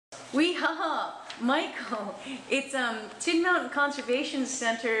Michael, it's Tin Mountain Conservation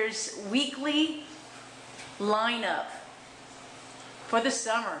Center's weekly lineup for the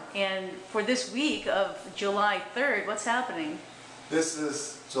summer. And for this week of July 3rd, what's happening? This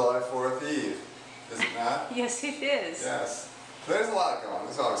is July 4th Eve, is it not? Yes, it is. Yes. There's a lot going on.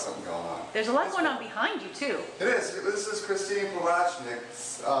 There's always something going on. There's a lot going on behind you, too. It is. This is Christine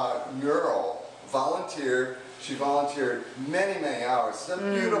Plawachnik's mural. She volunteered many, many hours. It's a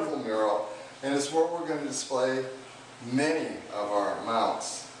beautiful mural, and it's where we're going to display many of our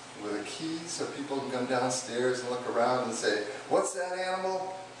mounts with a key so people can come downstairs and look around and say, what's that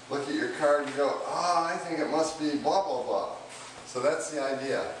animal? Look at your card and go, I think it must be blah, blah, blah. So that's the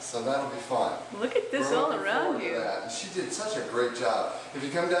idea. So that'll be fun. Look at this all around you. And she did such a great job. If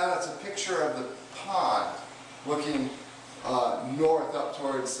you come down, it's a picture of the pond looking north up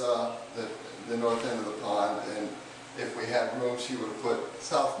towards the north end of the pond. And if we had room, she would have put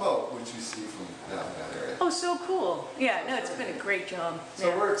South Moat, which you see from down in that area. Oh, so cool. Yeah, no, it's been a great job.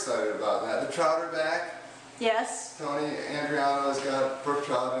 So we're excited about that. The trout are back. Yes. Tony Andriano's got brook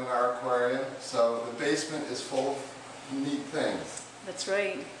trout in our aquarium. So the basement is full of neat things. That's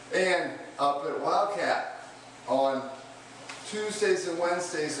right. And up at Wildcat on Tuesdays and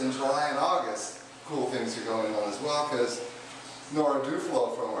Wednesdays in July and August, cool things are going on as well, because Nora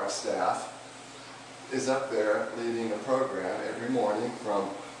Duflo from our staff is up there leading a program every morning from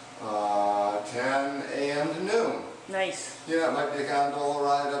 10 a.m. to noon. Nice. Yeah, it might be a gondola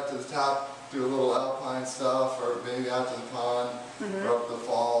ride up to the top, do a little alpine stuff, or maybe out to the pond, or up the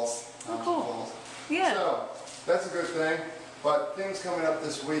falls. Oh, cool. Falls. Yeah. So, that's a good thing, but things coming up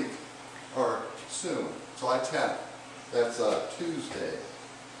this week, or soon, July 10th, that's Tuesday.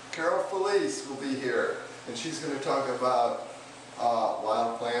 Carol Felice will be here, and she's going to talk about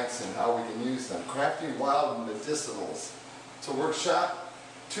wild plants and how we can use them. Crafting wild medicinals. It's a workshop,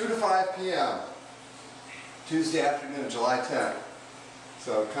 2 to 5 p.m., Tuesday afternoon, July 10th.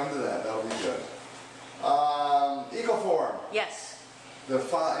 So come to that, that'll be good. Ecoforum. Yes. In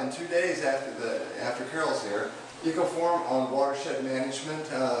 2 days after Carol's here, Ecoforum on watershed management,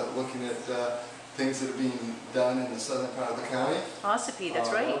 looking at things that are being done in the southern part of the county. Ossipee, that's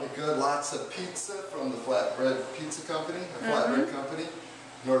right. That'll be good. Lots of pizza from the Flatbread Pizza Company, Flatbread Company,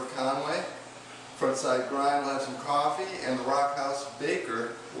 North Conway. Frontside Grind will have some coffee, and the Rock House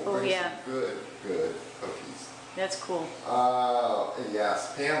Baker will bring some good cookies. That's cool.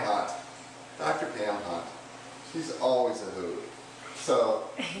 Yes, Pam Hunt, Dr. Pam Hunt. She's always a hoot. So,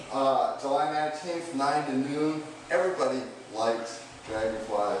 July 19th, 9 to noon, everybody likes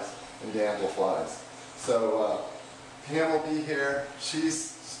dragonflies and damselflies. So, Pam will be here.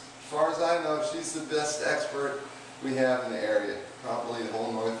 She's, as far as I know, she's the best expert we have in the area, probably the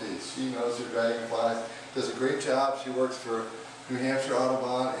whole Northeast. She knows her dragonflies, does a great job. She works for New Hampshire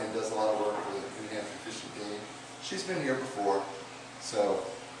Audubon and does a lot of work with New Hampshire Fish and Game. She's been here before, so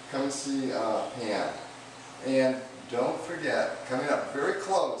come and see Pam. And don't forget, coming up very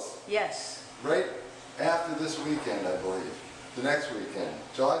close. Yes. Right after this weekend, I believe. The next weekend.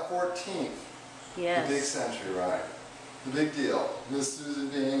 July 14th. Yes. The big Century Ride. The big deal. Miss Susan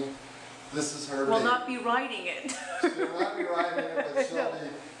Bean, this is her Will baby. not be riding it. She'll not be riding it, but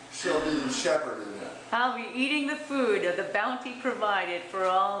she'll be shepherding it. I'll be eating the food of the bounty provided for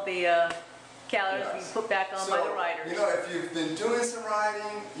all the calories we put back on by the riders. You know, if you've been doing some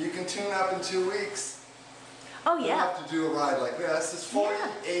riding, you can tune up in 2 weeks. Oh, yeah. You don't have to do a ride like this. It's 40,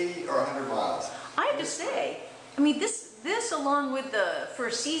 80, or 100 miles. I have to say, I mean, this along with the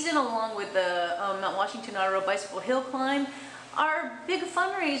first season, along with the Mount Washington Auto Bicycle Hill Climb, are big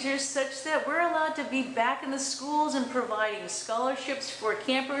fundraisers such that we're allowed to be back in the schools and providing scholarships for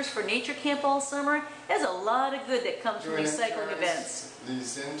campers for Nature Camp all summer. There's a lot of good that comes from these cycling events.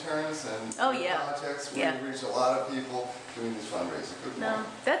 These interns and projects, we reach a lot of people doing these fundraisers. Good morning.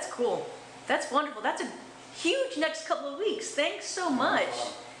 That's cool. That's wonderful. That's a huge next couple of weeks. Thanks so much.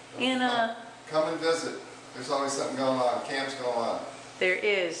 And come and visit. There's always something going on. Camps going on. There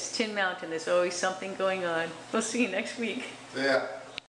is. Tin Mountain. There's always something going on. We'll see you next week. See ya.